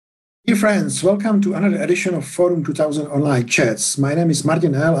Dear friends, welcome to another edition of Forum 2000 Online Chats. My name is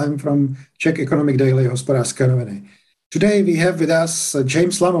Martin L. I'm from Czech Economic Daily Hospodářské noviny. Today we have with us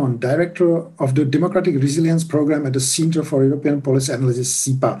James Lamont, Director of the Democratic Resilience Program at the Center for European Policy Analysis,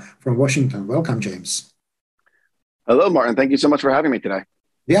 CEPA, from Washington. Welcome, James. Hello, Martin. Thank you so much for having me today.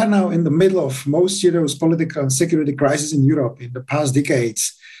 We are now in the middle of most serious political and security crisis in Europe in the past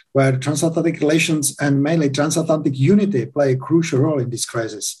decades, where transatlantic relations and mainly transatlantic unity play a crucial role in this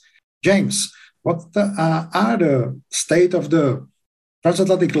crisis. James, what are the state of the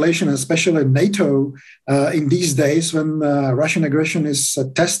transatlantic relation, especially NATO, in these days when Russian aggression is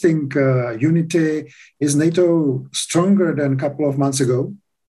testing unity? Is NATO stronger than a couple of months ago?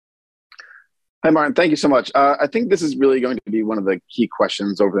 Hi, Martin. Thank you so much. I think this is really going to be one of the key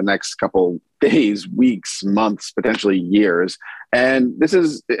questions over the next couple days, weeks, months, potentially years. And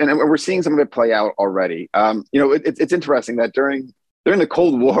we're seeing some of it play out already. It's interesting that during the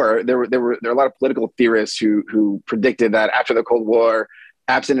Cold War, there were a lot of political theorists who predicted that after the Cold War,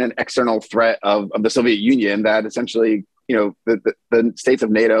 absent an external threat of the Soviet Union, that essentially, the states of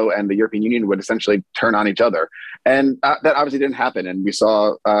NATO and the European Union would essentially turn on each other. And that obviously didn't happen. And we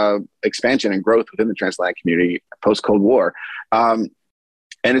saw expansion and growth within the transatlantic community post-Cold War. And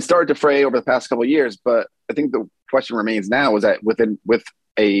it started to fray over the past couple of years. But I think the question remains now is that with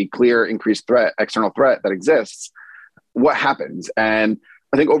a clear increased external threat that exists, what happens? And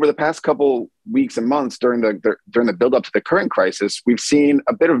I think over the past couple weeks and months during the build-up to the current crisis, we've seen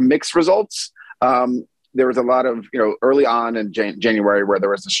a bit of mixed results. There was a lot of, early on in January where there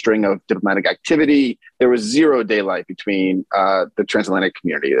was a string of diplomatic activity. There was zero daylight between the transatlantic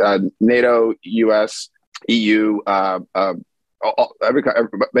community, NATO, US, EU,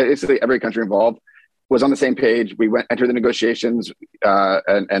 basically every country involved was on the same page. We entered the negotiations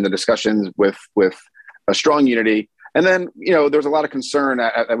and the discussions with a strong unity. And then, there was a lot of concern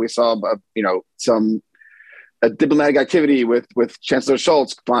that we saw, some diplomatic activity with Chancellor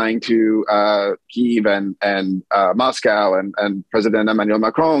Scholz flying to Kyiv and Moscow and President Emmanuel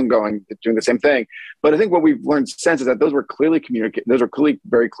Macron doing the same thing. But I think what we've learned since is that those were clearly communicated. Those were clearly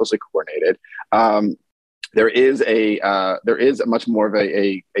very closely coordinated. There is a much more of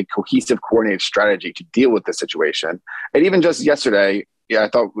a cohesive, coordinated strategy to deal with the situation. And even just yesterday, I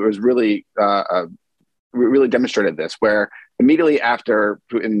thought it was really demonstrated this, where immediately after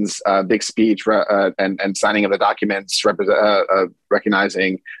Putin's big speech and signing of the documents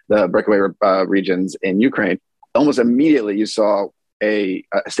recognizing the breakaway regions in Ukraine, almost immediately you saw a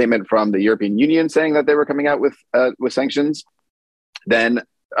statement from the European Union saying that they were coming out with sanctions. Then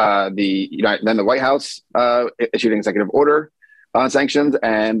the White House issued an executive order on sanctions,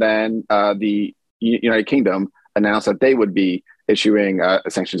 and then the United Kingdom announced that they would be issuing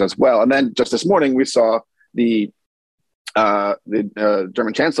sanctions as well. And then just this morning, we saw the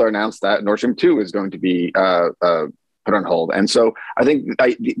German Chancellor announced that Nord Stream 2 is going to be put on hold. And so I think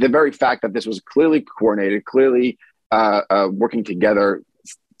the very fact that this was clearly coordinated, clearly working together,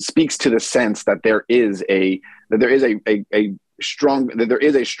 speaks to the sense that there is a strong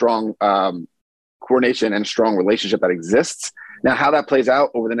coordination and strong relationship that exists. Now, how that plays out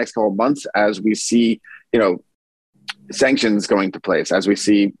over the next couple of months, as we see, sanctions going to place, as we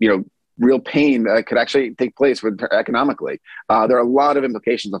see, real pain that could actually take place economically. There are a lot of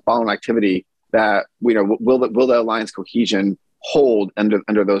implications of following activity that, will the alliance cohesion hold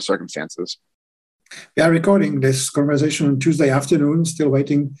under those circumstances? We are recording this conversation on Tuesday afternoon, still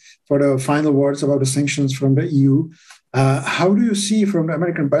waiting for the final words about the sanctions from the EU. How do you see, from the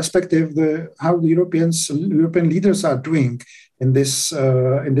American perspective, how the European leaders are doing in this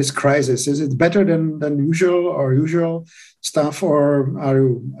crisis? Is it better than usual stuff, or are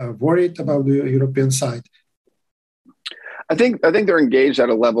you worried about the European side? I think they're engaged at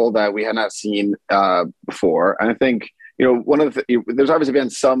a level that we had not seen before, and I think there's obviously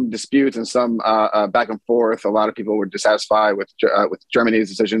been some disputes and some back and forth. A lot of people were dissatisfied with Germany's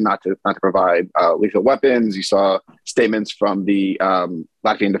decision not to provide lethal weapons. You saw statements from the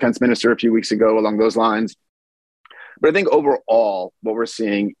Latvian defense minister a few weeks ago along those lines. But I think overall, what we're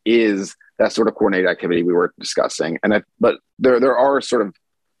seeing is that sort of coordinated activity we were discussing. But there are certain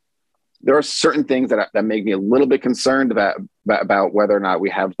things that make me a little bit concerned about whether or not we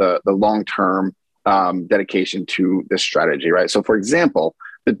have the long-term dedication to this strategy, right? So, for example,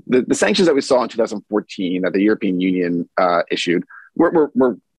 the sanctions that we saw in 2014 that the European Union issued were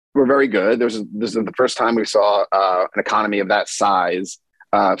very good. This is the first time we saw an economy of that size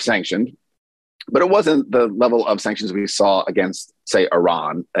sanctioned. But it wasn't the level of sanctions we saw against, say,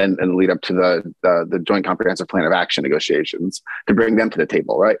 Iran and lead up to the Joint Comprehensive Plan of Action negotiations to bring them to the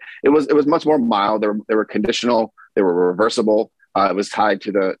table, right? It was much more mild. They were conditional. They were reversible. It was tied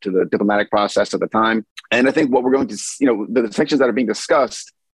to the diplomatic process at the time. And I think what we're going to, the sanctions that are being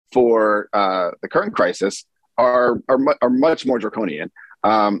discussed for the current crisis are much more draconian.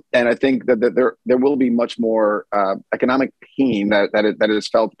 And I think that there will be much more economic pain that is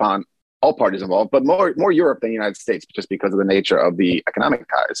felt upon all parties involved, but more Europe than the United States, just because of the nature of the economic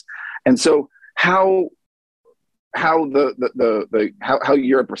ties. And so how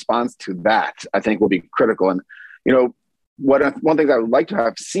Europe responds to that, I think, will be critical. And one thing that I would like to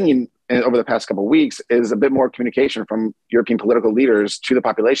have seen over the past couple of weeks is a bit more communication from European political leaders to the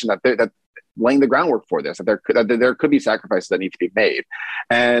population that laying the groundwork for this, that there could be sacrifices that need to be made.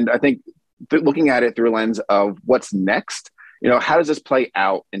 And I think looking at it through a lens of what's next, how does this play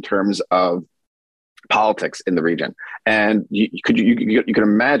out in terms of politics in the region? And you can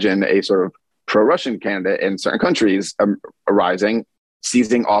imagine a sort of pro-Russian candidate in certain countries arising,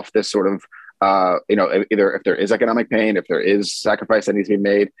 seizing off this sort of, either if there is economic pain, if there is sacrifice that needs to be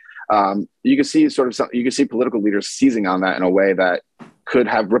made, you can see political leaders seizing on that in a way that could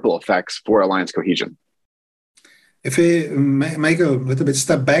have ripple effects for alliance cohesion. If we make a little bit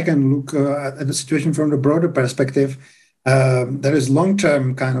step back and look at the situation from the broader perspective, there is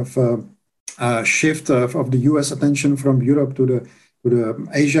long-term kind of shift of the U.S. attention from Europe to the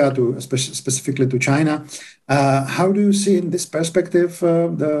Asia, specifically to China. How do you see in this perspective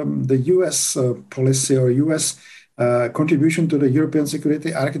the U.S. policy or U.S. Contribution to the European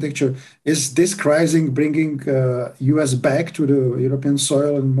security architecture? Is this crisis bringing U.S. back to the European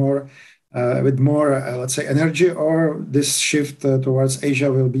soil and with more, let's say, energy, or this shift towards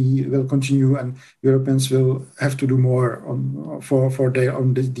Asia will continue and Europeans will have to do more for their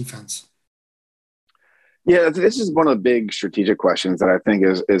own defense? Yeah, this is one of the big strategic questions that I think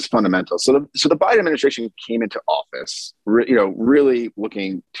is fundamental. So the Biden administration came into office, really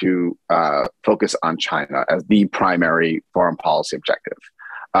looking to focus on China as the primary foreign policy objective.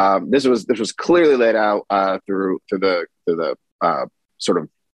 This was clearly laid out through the sort of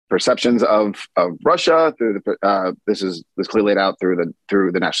perceptions of Russia. This was clearly laid out through the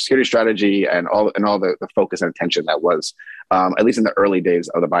national security strategy and all the focus and attention that was at least in the early days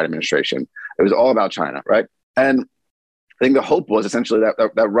of the Biden administration. It was all about China, right? And I think the hope was essentially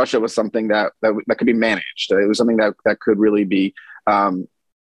that Russia was something that could be managed. It was something that could really be that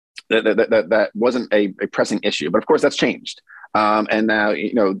wasn't a pressing issue. But of course, that's changed. And now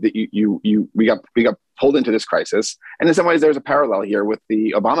we got pulled into this crisis. And in some ways, there's a parallel here with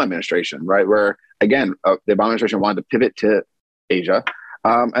the Obama administration, right? Where again, the Obama administration wanted to pivot to Asia,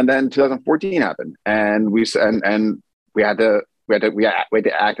 and then 2014 happened, and we had to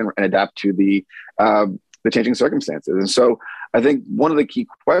act and adapt to the changing circumstances. And so, I think one of the key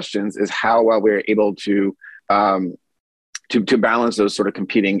questions is how well we're able to balance those sort of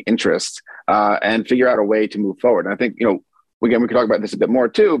competing interests and figure out a way to move forward. And I think again, we could talk about this a bit more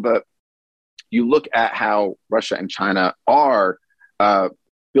too, but you look at how Russia and China are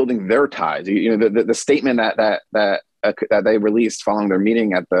building their ties. The statement that they released following their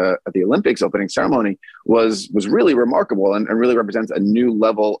meeting at the Olympics opening ceremony was really remarkable and really represents a new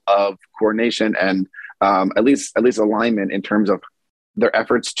level of coordination and at least alignment in terms of their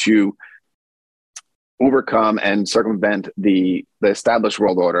efforts to overcome and circumvent the established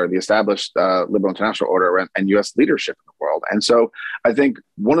world order, the established liberal international order, and U.S. leadership in the world. And so, I think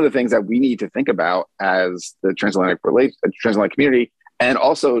one of the things that we need to think about as the transatlantic community, and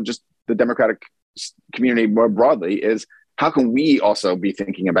also just the democratic community more broadly, is how can we also be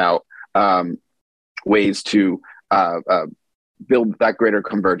thinking about ways to build that greater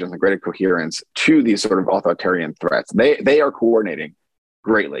convergence and greater coherence to these sort of authoritarian threats. They are coordinating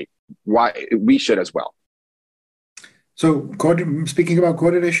greatly. Why we should as well. So, speaking about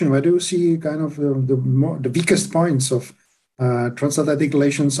coordination, where do you see kind of the weakest points of transatlantic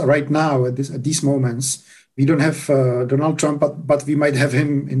relations right now at these moments? We don't have Donald Trump, but we might have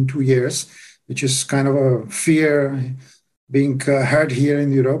him in 2 years, which is kind of a fear being heard here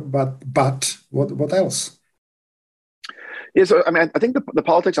in Europe. But what else? Yeah, so I mean, I think the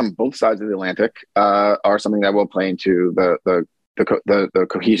politics on both sides of the Atlantic are something that will play into the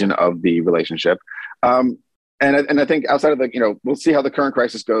cohesion of the relationship. And I think outside of we'll see how the current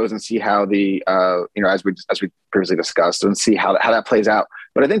crisis goes and see how as we previously discussed, and see how that plays out.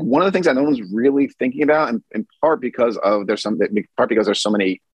 But I think one of the things that no one's really thinking about, and in part because there's so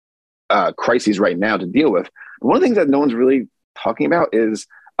many crises right now to deal with. One of the things that no one's really talking about is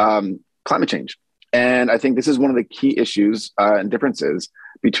climate change. And I think this is one of the key issues and differences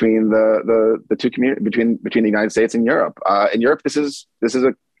between the two communities, between the United States and Europe. In Europe, this is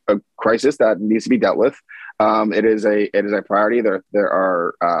a crisis that needs to be dealt with. It is a priority. There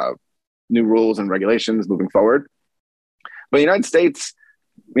are new rules and regulations moving forward. But the United States,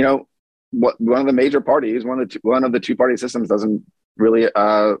 you know, one of the major parties, one of the two party systems doesn't really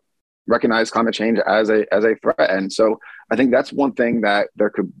recognize climate change as a threat. And so I think that's one thing that there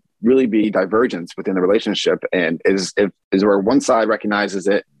could really be divergence within the relationship, and is where one side recognizes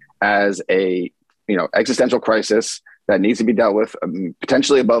it as a existential crisis that needs to be dealt with,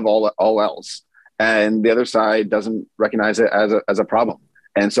 potentially above all else, and the other side doesn't recognize it as a problem.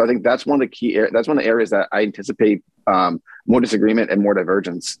 And so I think that's one of the areas that I anticipate more disagreement and more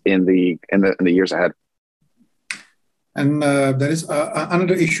divergence in the years ahead. And there is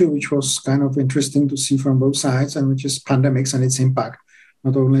another issue which was kind of interesting to see from both sides, and which is pandemics and its impact,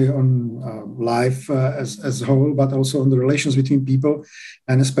 not only on life as a whole, but also on the relations between people,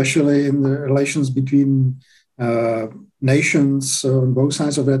 and especially in the relations between nations on both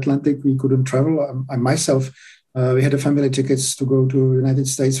sides of the Atlantic. We couldn't travel. I myself, we had a family tickets to go to the United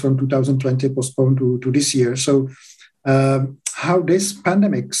States from 2020 postponed to this year. So how this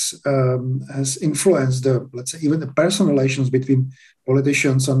pandemics has influenced let's say, even the personal relations between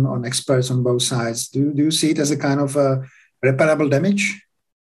politicians on experts on both sides. Do you see it as a kind of reparable damage?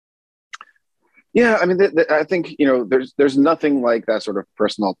 Yeah, I mean, I think there's nothing like that sort of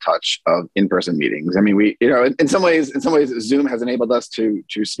personal touch of in-person meetings. I mean, we in some ways, Zoom has enabled us to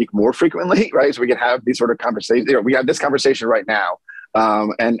speak more frequently, right? So we can have these sort of conversations. We have this conversation right now,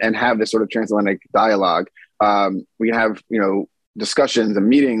 and have this sort of transatlantic dialogue. We can have discussions and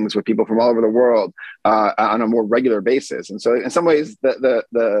meetings with people from all over the world on a more regular basis. And so, in some ways,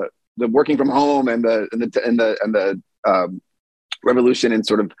 the working from home and the revolution in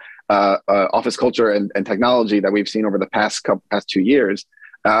sort of office culture and technology that we've seen over the past 2 years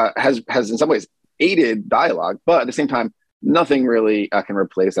has in some ways aided dialogue, but at the same time, nothing really can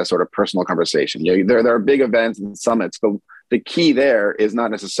replace that sort of personal conversation. There are big events and summits, but the key there is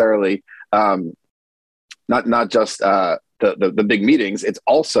not necessarily not just the big meetings. It's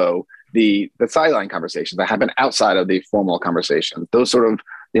also the sideline conversations that happen outside of the formal conversations. Those sort of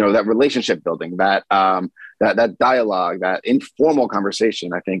that relationship building, that dialogue, that informal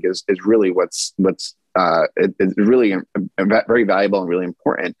conversation, I think is really what's is really very valuable and really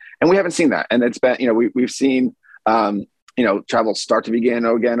important. And we haven't seen that. And it's been we've seen travel start to begin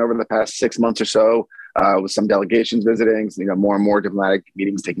again over the past 6 months or so, with some delegations visiting, more and more diplomatic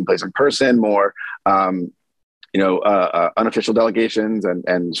meetings taking place in person, more unofficial delegations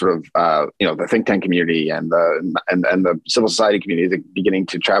and sort of the think tank community and the civil society community is beginning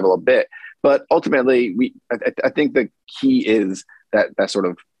to travel a bit. But ultimately, I think the key is that sort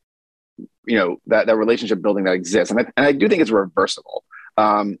of that relationship building that exists, and I do think it's reversible.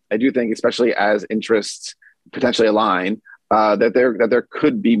 I do think, especially as interests potentially align, that there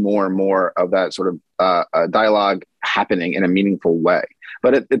could be more and more of that sort of dialogue happening in a meaningful way.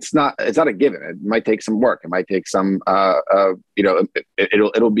 But it's not a given. It might take some work. It might take some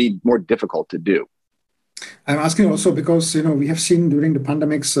it'll be more difficult to do. I'm asking also because we have seen during the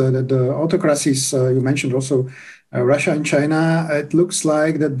pandemics that the autocracies you mentioned also, Russia and China, it looks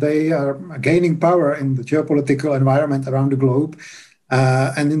like that they are gaining power in the geopolitical environment around the globe.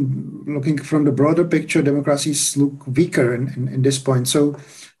 And in looking from the broader picture, democracies look weaker in this point. So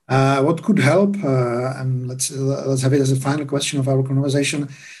what could help, and let's have it as a final question of our conversation,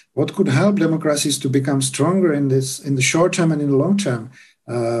 what could help democracies to become stronger in the short term and in the long term?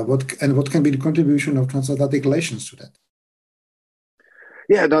 What can be the contribution of transatlantic relations to that?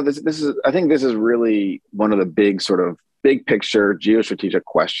 Yeah, no, I think this is really one of the big picture geostrategic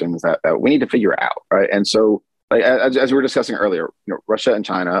questions that we need to figure out, right? And so, as we were discussing earlier, Russia and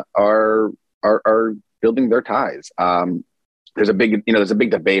China are building their ties. There's a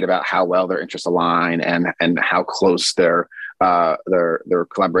big debate about how well their interests align and how close their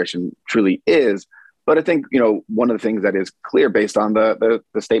collaboration truly is. But I think one of the things that is clear based on the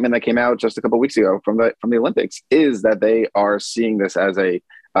statement that came out just a couple of weeks ago from the Olympics is that they are seeing this as in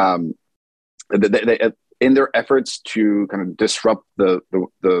their efforts to kind of disrupt the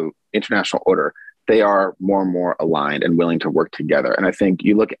international order, they are more and more aligned and willing to work together. And I think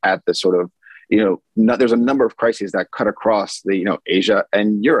you look at the sort of there's a number of crises that cut across Asia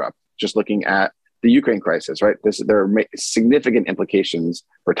and Europe. Just looking at the Ukraine crisis, right? There are significant implications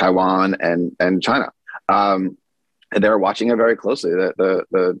for Taiwan and China. And they're watching it very closely.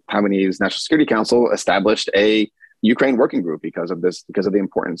 The Taiwanese National Security Council established a Ukraine working group because of the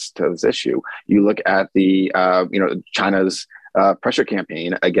importance to this issue. You look at the China's pressure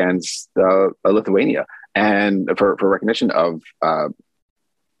campaign against Lithuania and for recognition of the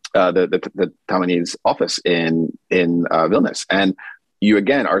Taiwanese office in Vilnius. And you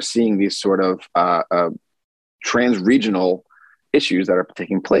again are seeing these sort of trans-regional issues that are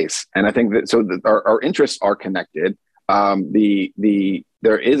taking place. And I think that our interests are connected. We're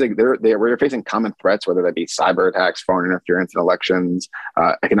facing common threats, whether that be cyber attacks, foreign interference in elections,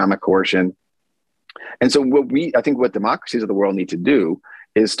 economic coercion. And so I think what democracies of the world need to do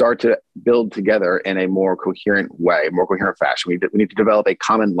is start to build together in a more coherent way, more coherent fashion. We need to develop a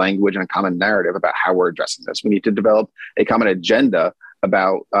common language and a common narrative about how we're addressing this. We need to develop a common agenda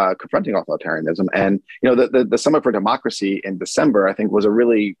about confronting authoritarianism. And the Summit for Democracy in December, I think, was a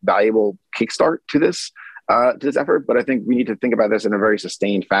really valuable kickstart to this effort. But I think we need to think about this in a very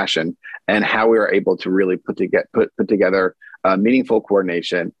sustained fashion and how we are able to really put together meaningful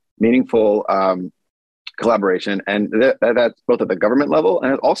coordination, meaningful collaboration, and that's both at the government level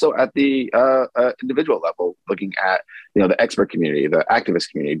and also at the individual level, looking at the expert community, the activist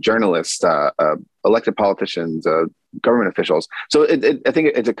community, journalists, elected politicians, government officials. So I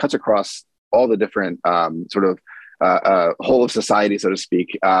think it cuts across all the different sort of whole of society, so to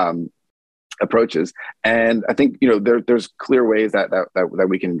speak, approaches. And I think there's clear ways that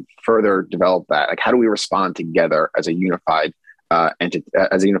we can further develop that. Like, how do we respond together as a unified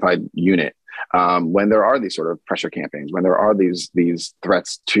as a unified unit when there are these sort of pressure campaigns, when there are these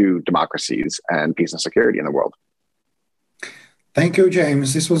threats to democracies and peace and security in the world? Thank you,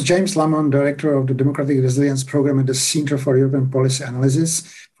 James. This was James Lamont, Director of the Democratic Resilience Program at the Center for European Policy Analysis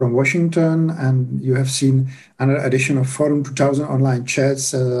from Washington. And you have seen another edition of Forum 2000 online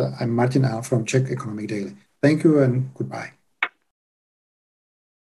chats. I'm Martin Al from Czech Economic Daily. Thank you and goodbye.